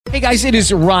Hey guys, it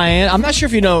is Ryan. I'm not sure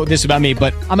if you know this about me,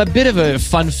 but I'm a bit of a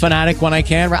fun fanatic when I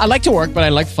can. I like to work, but I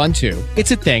like fun too.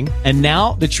 It's a thing. And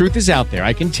now the truth is out there.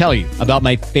 I can tell you about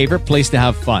my favorite place to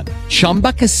have fun.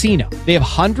 Chumba Casino. They have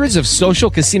hundreds of social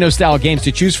casino style games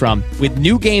to choose from with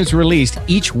new games released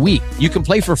each week. You can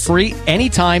play for free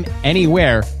anytime,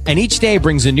 anywhere. And each day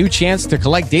brings a new chance to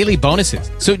collect daily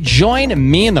bonuses. So join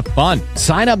me in the fun.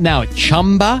 Sign up now at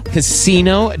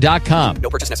ChumbaCasino.com. No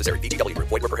purchase necessary. VGW.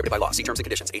 Void where prohibited by law. See terms and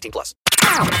conditions. 18+.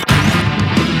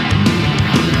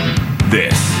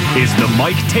 This is the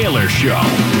Mike Taylor Show.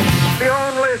 The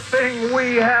only thing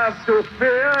we have to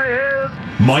fear is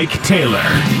Mike Taylor.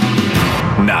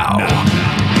 Now.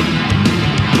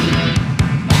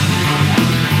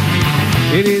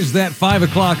 It is that 5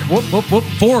 o'clock,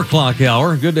 4 o'clock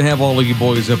hour. Good to have all of you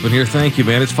boys up in here. Thank you,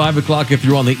 man. It's 5 o'clock if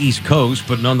you're on the East Coast,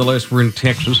 but nonetheless, we're in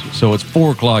Texas, so it's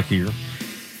 4 o'clock here.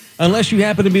 Unless you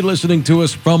happen to be listening to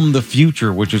us from the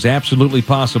future, which is absolutely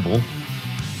possible.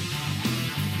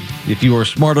 If you are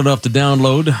smart enough to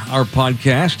download our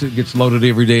podcast, it gets loaded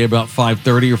every day about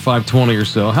 5:30 or 5:20 or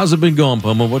so. How's it been going,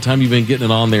 Puma? What time you been getting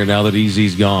it on there now that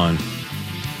Easy's gone?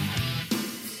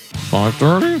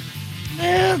 5:30?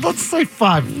 Yeah, let's say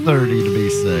 5:30 to be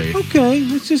safe. Okay,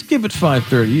 let's just give it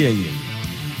 5:30. Yeah.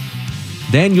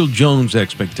 Daniel Jones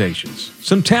expectations.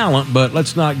 Some talent, but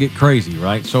let's not get crazy,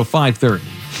 right? So 5:30.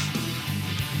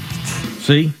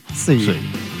 See?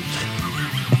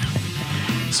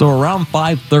 So around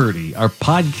 5:30, our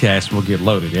podcast will get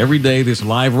loaded. Every day, this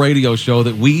live radio show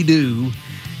that we do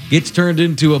gets turned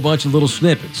into a bunch of little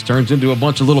snippets, turns into a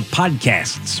bunch of little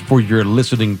podcasts for your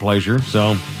listening pleasure.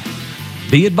 So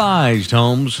be advised,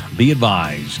 Holmes. Be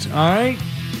advised. All right?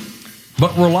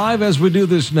 But we're live as we do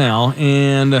this now,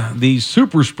 and the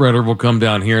super spreader will come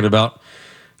down here in about,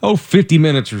 50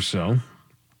 minutes or so.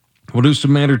 We'll do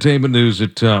some entertainment news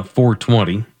at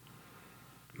 4:20.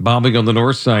 Bobbing on the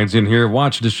north side's in here.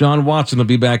 Watch, Deshaun Watson will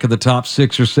be back in the top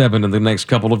 6 or 7 in the next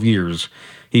couple of years.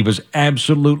 He was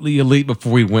absolutely elite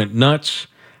before he went nuts.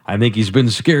 I think he's been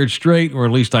scared straight, or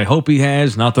at least I hope he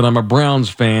has. Not that I'm a Browns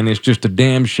fan. It's just a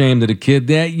damn shame that a kid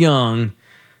that young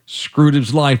screwed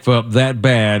his life up that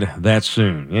bad that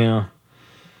soon. Yeah.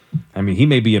 I mean, he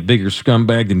may be a bigger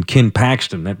scumbag than Ken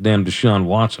Paxton, that damn Deshaun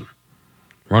Watson.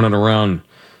 Running around.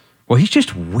 Well, he's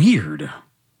just weird.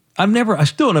 I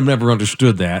still have never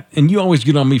understood that. And you always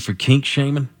get on me for kink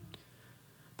shaming.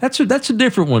 That's a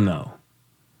different one, though.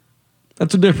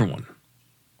 That's a different one.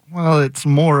 Well, it's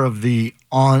more of the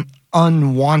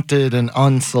unwanted and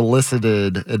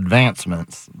unsolicited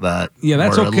advancements that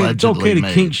that's were okay. It's okay to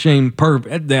made. kink shame.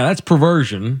 That's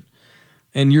perversion.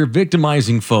 And you're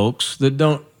victimizing folks that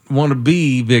don't want to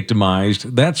be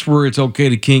victimized. That's where it's okay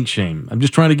to kink shame. I'm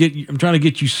trying to get you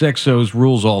sexos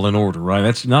rules all in order, right?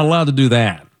 That's not allowed to do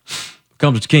that.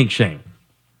 Comes to kink shame.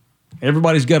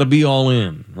 Everybody's got to be all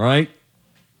in, right?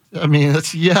 I mean,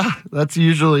 that's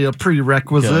usually a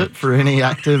prerequisite for any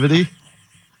activity.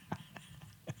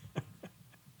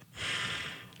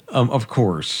 Of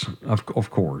course.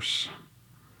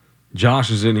 Josh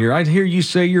is in here. I hear you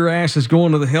say your ass is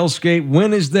going to the hellscape.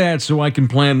 When is that so I can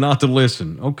plan not to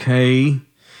listen? Okay.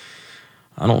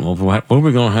 I don't know what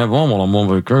we're going to have on while I'm on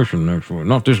vacation next week.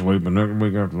 Not this week, but next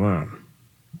week after that.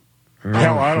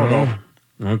 hell, I don't know.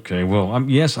 Okay, well, I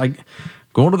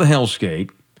go to the hellscape.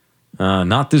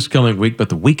 Not this coming week, but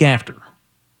the week after.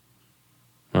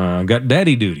 Got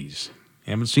daddy duties.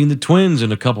 Haven't seen the twins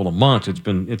in a couple of months. It's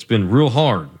been real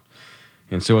hard.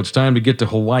 And so it's time to get to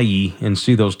Hawaii and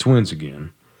see those twins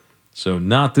again. So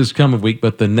not this coming week,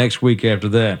 but the next week after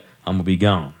that, I'm going to be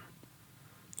gone.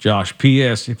 Josh,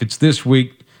 P.S., if it's this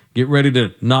week, get ready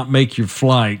to not make your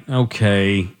flight.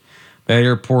 Okay. That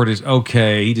airport is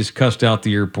okay. He just cussed out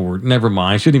the airport. Never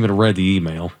mind. I shouldn't even have read the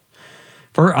email.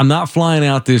 I'm not flying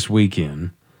out this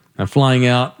weekend. I'm flying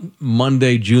out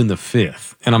Monday, June the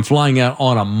 5th. And I'm flying out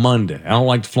on a Monday. I don't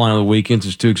like to fly on the weekends.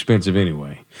 It's too expensive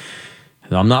anyway.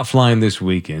 I'm not flying this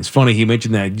weekend. It's funny he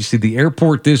mentioned that. You see, the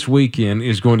airport this weekend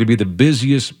is going to be the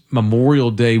busiest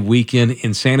Memorial Day weekend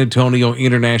in San Antonio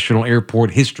International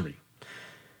Airport history.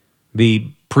 The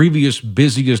previous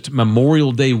busiest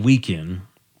Memorial Day weekend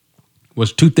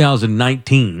was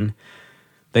 2019.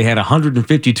 They had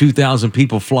 152,000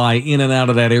 people fly in and out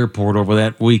of that airport over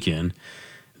that weekend.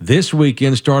 This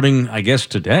weekend, starting, I guess,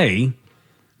 today,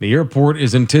 the airport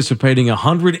is anticipating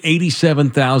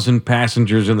 187,000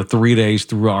 passengers in the 3 days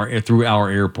through our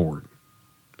airport.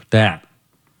 That.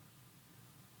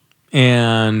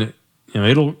 And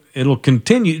it'll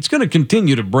continue. It's going to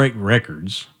continue to break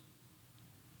records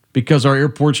because our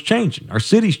airport's changing. Our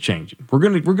city's changing. We're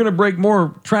going to break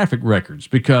more traffic records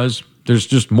because there's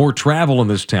just more travel in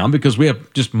this town because we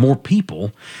have just more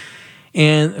people.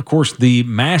 And, of course, the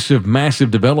massive,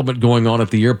 massive development going on at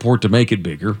the airport to make it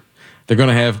bigger. They're going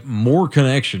to have more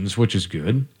connections, which is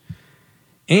good.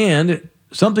 And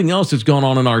something else that's going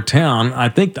on in our town, I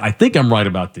think I'm right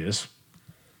about this,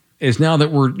 is now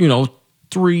that we're,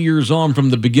 3 years on from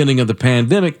the beginning of the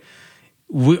pandemic,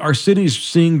 our city's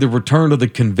seeing the return of the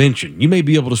convention. You may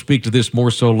be able to speak to this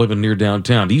more so living near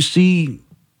downtown. Do you see...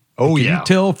 Oh, Can you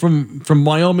tell from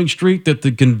Wyoming Street that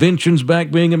the convention's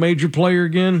back being a major player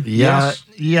again? Yeah,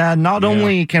 yes. Not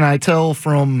only can I tell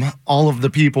from all of the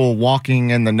people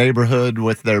walking in the neighborhood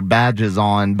with their badges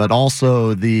on, but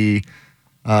also the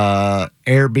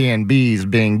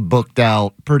Airbnbs being booked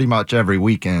out pretty much every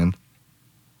weekend.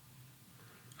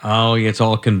 Oh, yeah, it's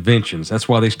all conventions. That's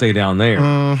why they stay down there.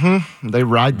 Mm-hmm. They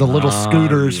ride the little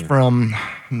scooters from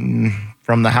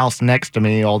the house next to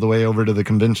me all the way over to the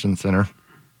convention center.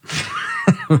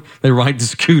 They ride the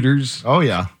scooters. Oh,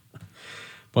 yeah.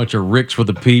 Bunch of Ricks with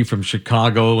a P from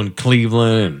Chicago and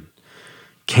Cleveland and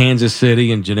Kansas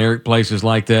City and generic places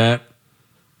like that.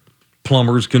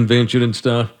 Plumbers convention and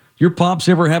stuff. Your pops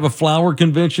ever have a flower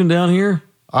convention down here?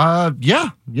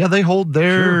 Yeah, they hold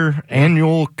their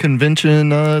annual convention.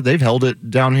 They've held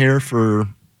it down here for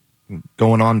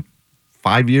going on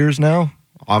 5 years now.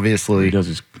 Obviously, he does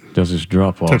his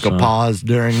drop off. Took a pause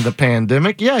during the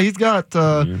pandemic. Yeah, he's got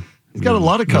a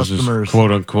lot of customers.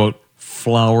 Quote unquote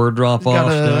flower drop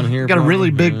offs down here. Got a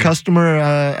really big customer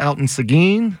out in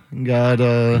Seguin. Got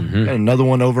another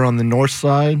one over on the north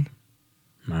side.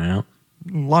 Wow,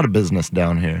 a lot of business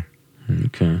down here.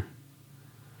 Okay.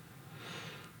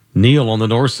 Neil on the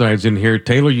north side's in here.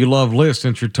 Taylor, you love lists.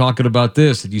 Since you're talking about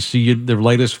this, did you see the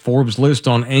latest Forbes list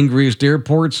on angriest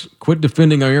airports? Quit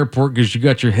defending our airport because you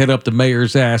got your head up the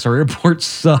mayor's ass. Our airport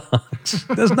sucks.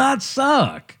 Does not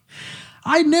suck.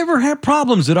 I never have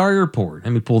problems at our airport.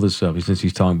 Let me pull this up since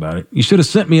he's talking about it. You should have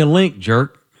sent me a link,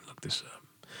 jerk. Look this up.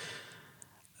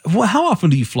 Well, how often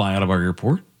do you fly out of our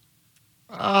airport?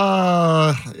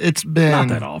 It's been not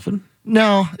that often.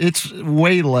 No, it's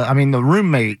way less. I mean, the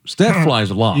roommate Steph flies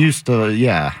a lot. Used to,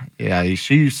 yeah.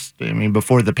 She used.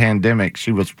 Before the pandemic,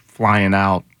 she was flying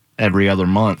out every other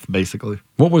month, basically.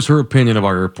 What was her opinion of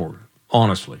our airport?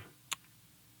 Honestly,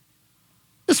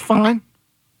 it's fine.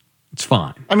 It's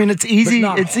fine. I mean, it's easy.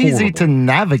 It's easy to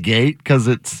navigate because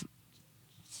it's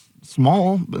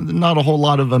small, but not a whole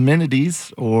lot of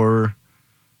amenities or,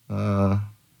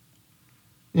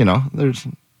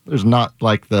 there's not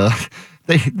like the.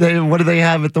 They what do they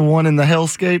have at the one in the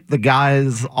hellscape? The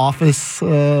guy's office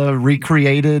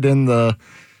recreated in the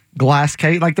glass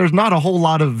case. Like, there's not a whole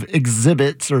lot of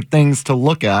exhibits or things to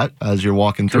look at as you're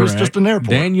walking through. Correct. It's just an airport.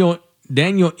 Daniel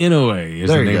Inouye is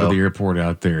the name of the airport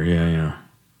out there. Yeah.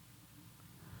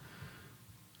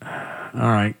 All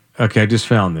right. Okay, I just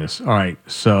found this. All right,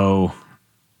 so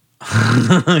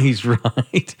he's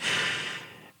right.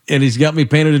 And he's got me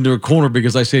painted into a corner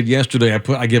because I said yesterday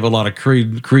I give a lot of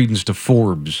credence to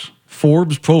Forbes.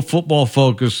 Forbes, Pro Football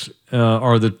Focus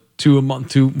are the two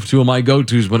of my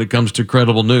go-tos when it comes to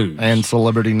credible news. And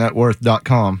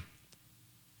CelebrityNetWorth.com.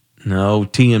 No,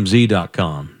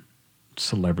 TMZ.com.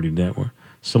 Celebrity Network.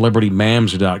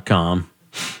 CelebrityMams.com.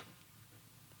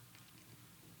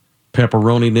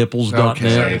 PepperoniNipples.net.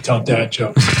 Okay, sorry, tell dad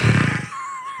jokes.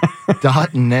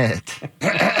 .net.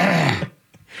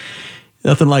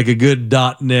 Nothing like a good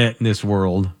 .net in this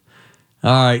world.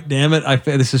 All right, damn it!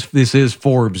 This is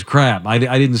Forbes crap. I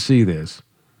didn't see this.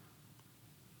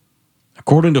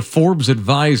 According to Forbes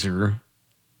Advisor,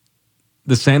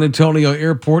 the San Antonio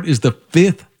airport is the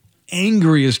 5th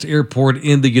angriest airport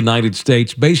in the United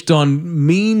States based on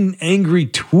mean, angry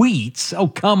tweets. Oh,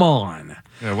 come on!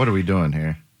 Yeah, what are we doing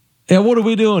here? Yeah, what are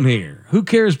we doing here? Who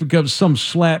cares because some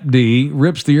slap D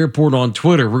rips the airport on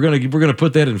Twitter? We're gonna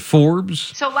put that in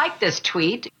Forbes. So like this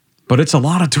tweet. But it's a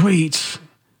lot of tweets.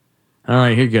 All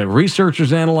right, here you go.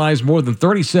 Researchers analyzed more than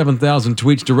 37,000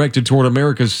 tweets directed toward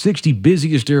America's 60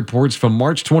 busiest airports from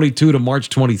March 22 to March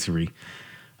 23.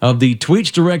 Of the tweets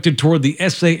directed toward the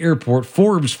SA airport,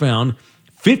 Forbes found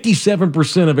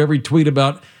 57% of every tweet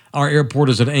about our airport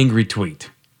is an angry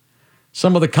tweet.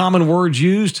 Some of the common words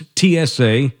used: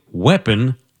 TSA,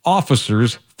 weapon,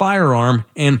 officers, firearm,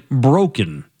 and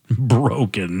broken.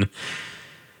 Broken.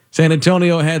 San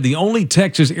Antonio had the only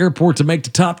Texas airport to make the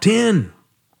top 10.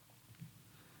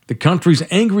 The country's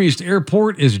angriest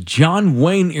airport is John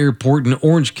Wayne Airport in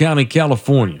Orange County,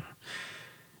 California.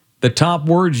 The top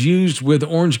words used with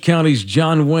Orange County's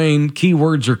John Wayne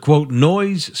keywords are, quote,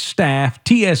 noise, staff,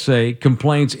 TSA,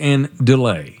 complaints, and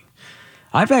delay.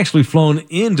 I've actually flown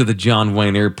into the John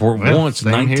Wayne Airport once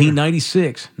in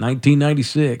 1996.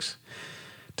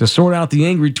 To sort out the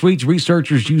angry tweets,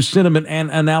 researchers use sentiment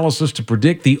and analysis to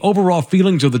predict the overall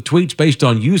feelings of the tweets based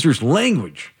on users'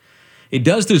 language. It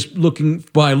does this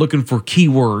by looking for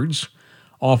keywords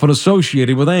often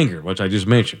associated with anger, which I just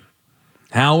mentioned.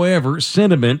 However,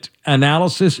 sentiment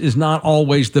analysis is not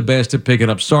always the best at picking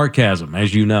up sarcasm,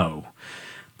 as you know.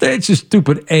 It's a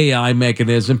stupid AI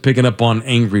mechanism picking up on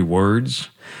angry words.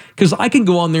 Because I can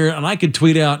go on there and I can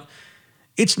tweet out,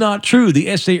 it's not true,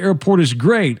 the SA airport is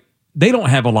great. They don't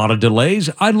have a lot of delays.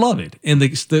 I love it.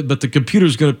 But the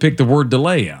computer's going to pick the word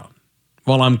delay out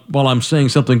while I'm saying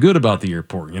something good about the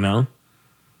airport, you know?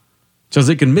 So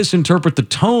they can misinterpret the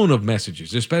tone of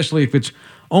messages, especially if it's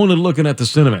only looking at the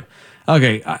sentiment.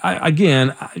 Okay,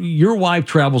 again, your wife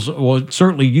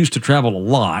certainly used to travel a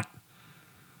lot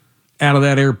out of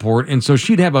that airport, and so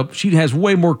she has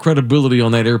way more credibility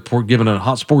on that airport, given a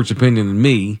hot sports opinion than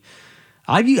me.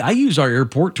 I use our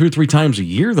airport 2 or 3 times a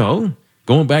year, though,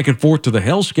 going back and forth to the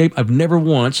hellscape. I've never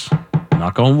once,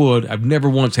 knock on wood, I've never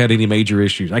once had any major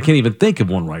issues. I can't even think of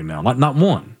one right now, not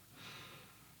one.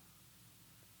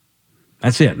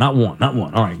 That's it, not one.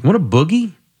 All right, want a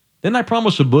boogie? Didn't I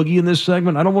promise a boogie in this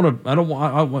segment? I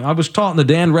was taught in the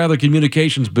Dan Rather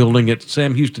Communications building at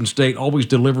Sam Houston State, always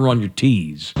deliver on your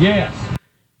T's. Yes.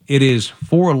 It is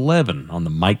 4:11 on the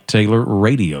Mike Taylor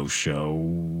Radio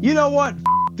Show. You know what?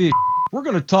 This. We're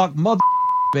going to talk mother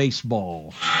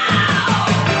baseball.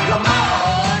 Come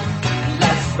on,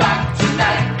 let's rock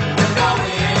tonight. We're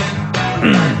going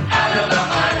out of the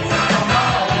money. Come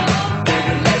on,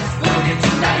 baby, let's boogie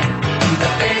tonight. Do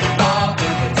the baseball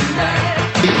boogie tonight.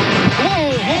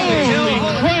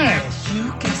 As you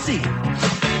can see,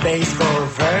 baseball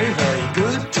very, very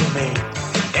good to me.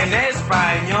 In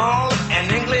Espanol and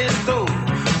English too.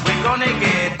 We're gonna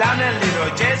get down a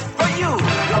little just for you.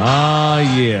 Ah,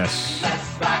 yes.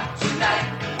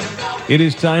 It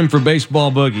is time for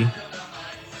Baseball Boogie,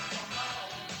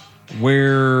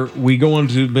 where we go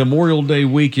into Memorial Day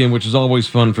weekend, which is always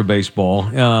fun for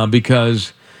baseball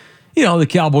because, you know, the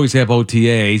Cowboys have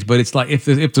OTAs, but it's like if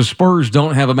the Spurs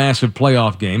don't have a massive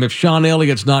playoff game, if Sean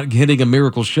Elliott's not hitting a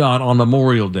miracle shot on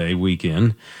Memorial Day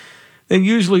weekend, then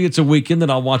usually it's a weekend that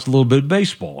I'll watch a little bit of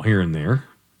baseball here and there.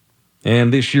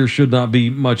 And this year should not be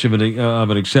much of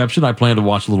an exception. I plan to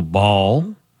watch a little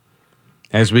ball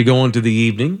as we go into the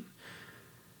evening.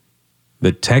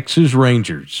 The Texas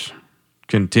Rangers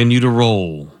continue to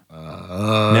roll.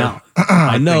 Now,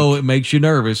 I know it makes you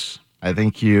nervous. I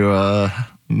think you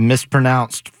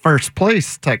mispronounced first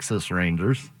place Texas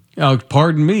Rangers.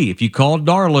 Pardon me. If you call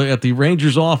Darla at the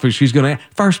Rangers office, she's going to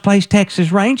first place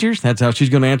Texas Rangers. That's how she's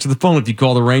going to answer the phone if you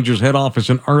call the Rangers head office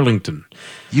in Arlington.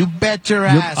 You bet your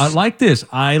ass. I like this.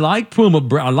 I like Puma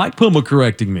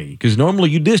correcting me because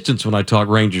normally you distance when I talk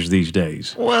Rangers these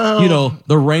days. Well, you know,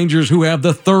 the Rangers who have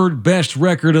the 3rd best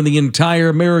record in the entire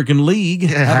American League.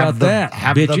 How about that,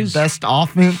 have bitches? The best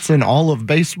offense in all of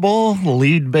baseball,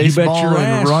 lead baseball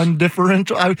and run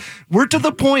differential. We're to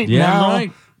the point now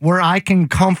where I can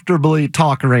comfortably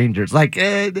talk Rangers. Like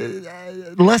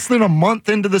less than a month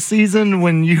into the season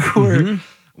when you were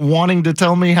wanting to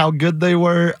tell me how good they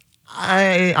were,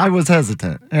 I was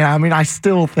hesitant. Yeah, I mean, I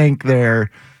still think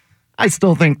they're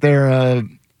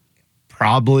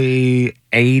probably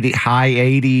high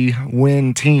 80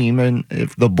 win team, and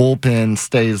if the bullpen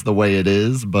stays the way it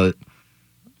is, but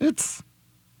it's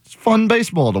fun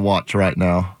baseball to watch right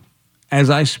now.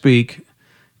 As I speak,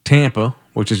 Tampa,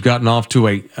 which has gotten off to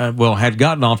had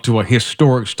gotten off to a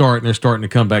historic start, and they're starting to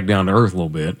come back down to earth a little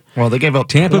bit. Well, they gave up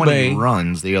Tampa 20 Bay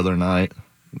runs the other night.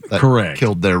 That correct.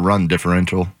 Killed their run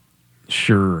differential.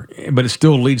 Sure, but it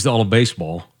still leads to all of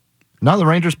baseball. No, the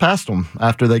Rangers passed them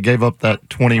after they gave up that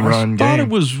 20-run game. I thought it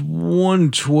was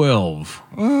 112.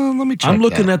 Let me check. I'm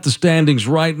looking at the standings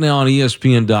right now on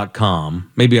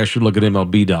ESPN.com. Maybe I should look at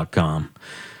MLB.com.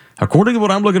 According to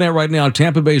what I'm looking at right now,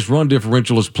 Tampa Bay's run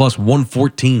differential is plus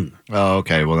 114. Oh,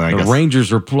 okay. Well, then I guess the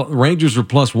Rangers are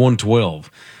plus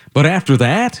 112. But after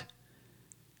that,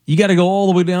 you got to go all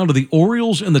the way down to the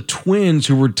Orioles and the Twins,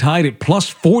 who were tied at plus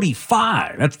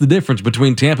 45. That's the difference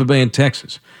between Tampa Bay and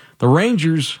Texas. The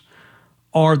Rangers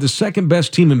are the 2nd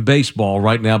best team in baseball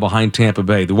right now behind Tampa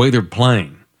Bay, the way they're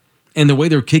playing and the way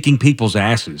they're kicking people's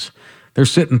asses. They're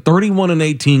sitting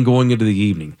 31-18 going into the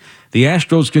evening. The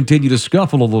Astros continue to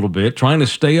scuffle a little bit, trying to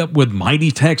stay up with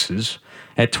mighty Texas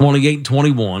at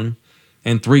 28-21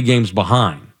 and 3 games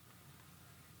behind.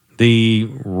 The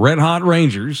red-hot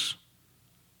Rangers,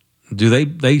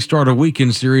 they start a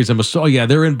weekend series?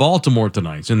 They're in Baltimore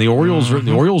tonight, and the Orioles are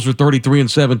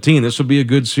 33-17. This will be a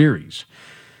good series.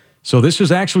 So this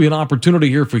is actually an opportunity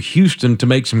here for Houston to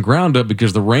make some ground up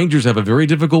because the Rangers have a very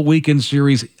difficult weekend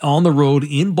series on the road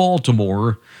in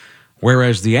Baltimore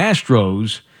whereas the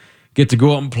Astros get to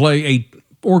go out and play a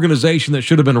organization that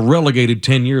should have been relegated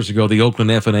 10 years ago, the Oakland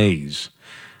F&As.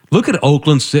 Look at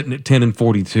Oakland sitting at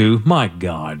 10-42. My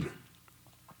God.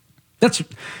 That's,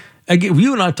 again,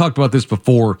 you and I talked about this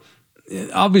before.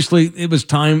 Obviously, it was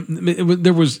time.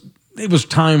 It was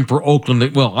time for Oakland.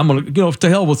 I'm going to, to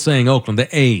hell with saying Oakland,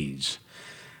 the A's,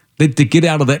 to get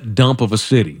out of that dump of a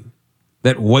city,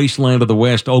 that wasteland of the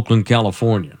West, Oakland,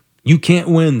 California. You can't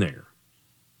win there.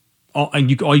 All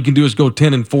you can do is go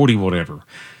 10-40, whatever.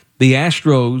 The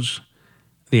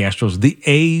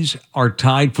A's are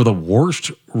tied for the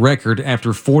worst record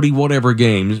after 40 whatever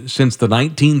games since the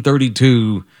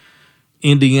 1932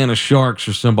 Indiana Sharks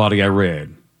or somebody I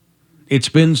read. It's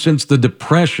been since the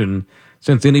Depression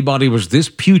since anybody was this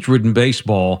putrid in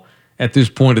baseball at this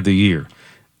point of the year.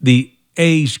 The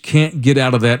A's can't get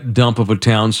out of that dump of a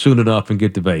town soon enough and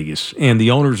get to Vegas. And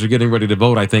the owners are getting ready to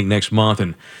vote, I think, next month.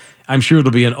 And I'm sure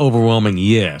it'll be an overwhelming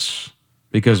yes,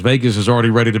 because Vegas is already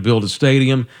ready to build a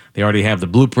stadium. They already have the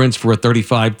blueprints for a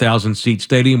 35,000-seat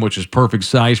stadium, which is perfect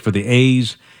size for the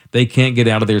A's. They can't get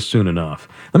out of there soon enough.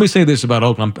 Let me say this about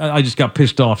Oakland. I just got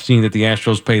pissed off seeing that the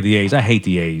Astros pay the A's. I hate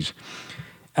the A's.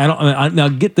 Now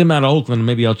get them out of Oakland, and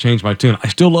maybe I'll change my tune. I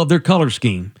still love their color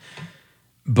scheme.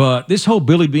 But this whole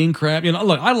Billy Bean crap,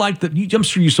 look, I like that. I'm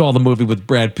sure you saw the movie with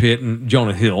Brad Pitt and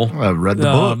Jonah Hill. I read the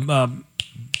book.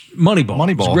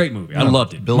 Moneyball. It's a great movie. I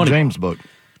loved it. Bill James book.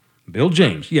 Bill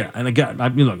James, yeah. And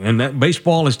and that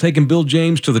baseball has taken Bill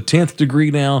James to the 10th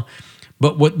degree now.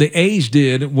 But what the A's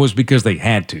did was because they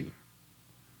had to.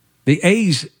 The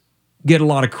A's get a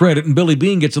lot of credit, and Billy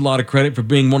Bean gets a lot of credit for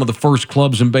being one of the first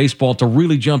clubs in baseball to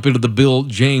really jump into the Bill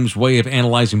James way of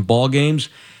analyzing ball games,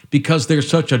 because they're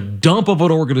such a dump of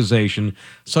an organization,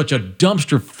 such a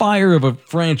dumpster fire of a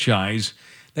franchise,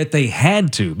 that they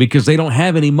had to, because they don't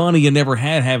have any money and never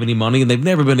have any money, and they've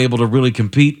never been able to really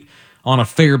compete on a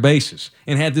fair basis.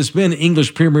 And had this been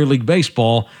English Premier League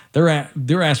baseball, their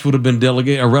ass would have been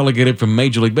relegated from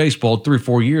Major League Baseball 3 or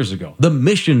 4 years ago. The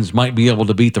Missions might be able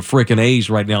to beat the frickin' A's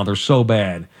right now. They're so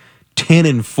bad.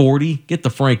 10-40? Get the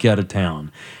Frank out of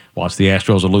town. Watch the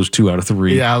Astros will lose 2 out of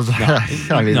 3. Yeah,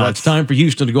 it's time for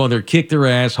Houston to go in there, kick their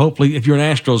ass. Hopefully, if you're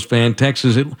an Astros fan,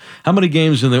 Texas, how many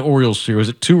games in the Orioles series?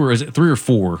 Is it 2 or is it 3 or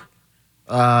 4? 3.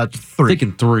 I'm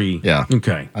thinking 3. Yeah.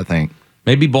 Okay. I think.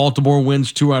 Maybe Baltimore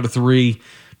wins 2 out of 3.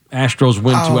 Astros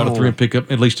win 2 out of 3 and pick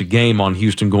up at least a game on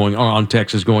on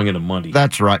Texas going into Monday.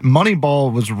 That's right.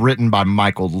 Moneyball was written by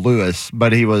Michael Lewis,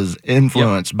 but he was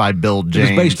influenced by Bill James.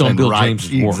 It was based on Bill James'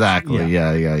 work. Exactly.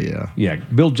 Yeah.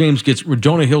 Bill James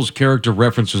Jonah Hill's character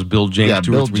references Bill James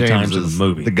 2 or 3 times in the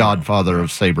movie. The godfather of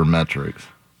sabermetrics.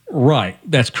 Right.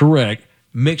 That's correct.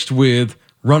 Mixed with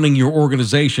running your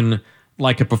organization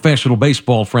like a professional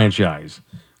baseball franchise,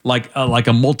 like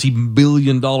a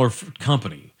multi-billion-dollar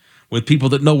company, with people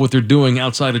that know what they're doing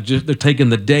outside of they're taking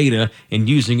the data and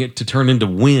using it to turn into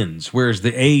wins. Whereas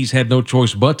the A's had no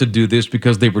choice but to do this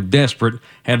because they were desperate.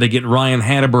 Had they get Ryan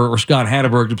Hatterberg or Scott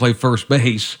Hatterberg to play first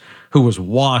base, who was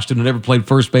washed and had never played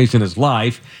first base in his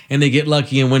life, and they get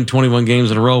lucky and win 21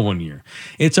 games in a row one year.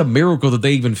 It's a miracle that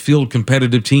they even field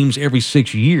competitive teams every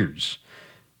 6 years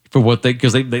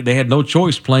because they had no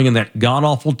choice playing in that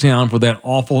god-awful town for that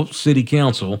awful city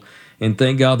council. And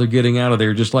thank God they're getting out of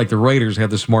there, just like the Raiders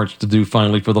had the smarts to do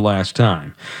finally for the last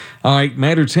time. All right,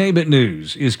 Mattertainment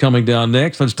News is coming down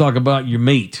next. Let's talk about your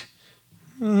meat.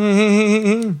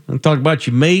 I'm talking about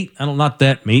your meat. Not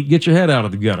that meat. Get your head out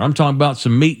of the gutter. I'm talking about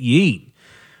some meat you eat.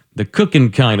 The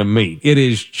cooking kind of meat. It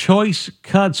is Choice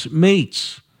Cuts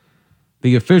Meats,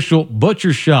 the official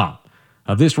butcher shop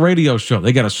of this radio show.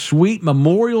 They got a sweet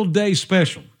Memorial Day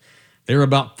special. They're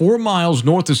about 4 miles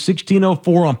north of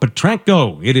 1604 on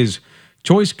Potranco. It is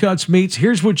Choice Cuts Meats.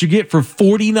 Here's what you get for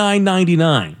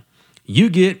 $49.99. You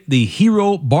get the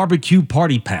Hero Barbecue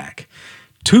Party Pack,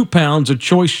 2 pounds of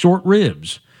choice short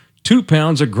ribs, 2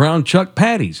 pounds of ground chuck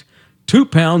patties, 2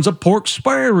 pounds of pork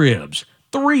spare ribs,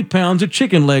 3 pounds of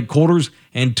chicken leg quarters,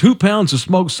 and 2 pounds of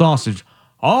smoked sausage.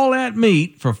 All that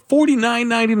meat for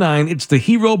 $49.99. It's the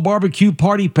Hero Barbecue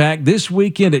Party Pack this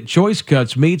weekend at Choice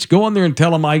Cuts Meats. Go in there and tell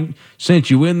them I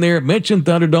sent you in there. Mention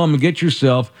Thunderdome and get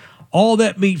yourself all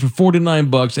that meat for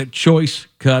 $49 at Choice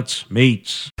Cuts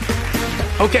Meats.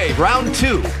 Okay, round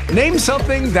 2. Name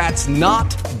something that's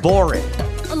not boring.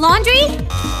 A laundry?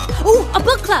 Ooh, a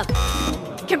book club.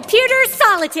 Computer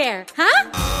solitaire,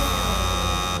 huh?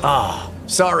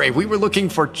 Sorry, we were looking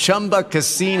for Chumba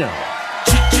Casino.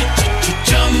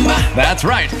 That's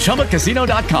right.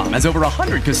 ChumbaCasino.com has over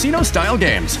 100 casino-style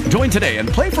games. Join today and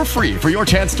play for free for your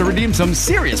chance to redeem some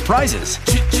serious prizes.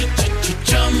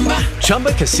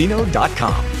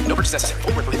 ChumbaCasino.com. No purchase necessary.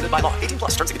 Void where prohibited by law. 18+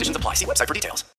 terms and conditions apply. See website for details.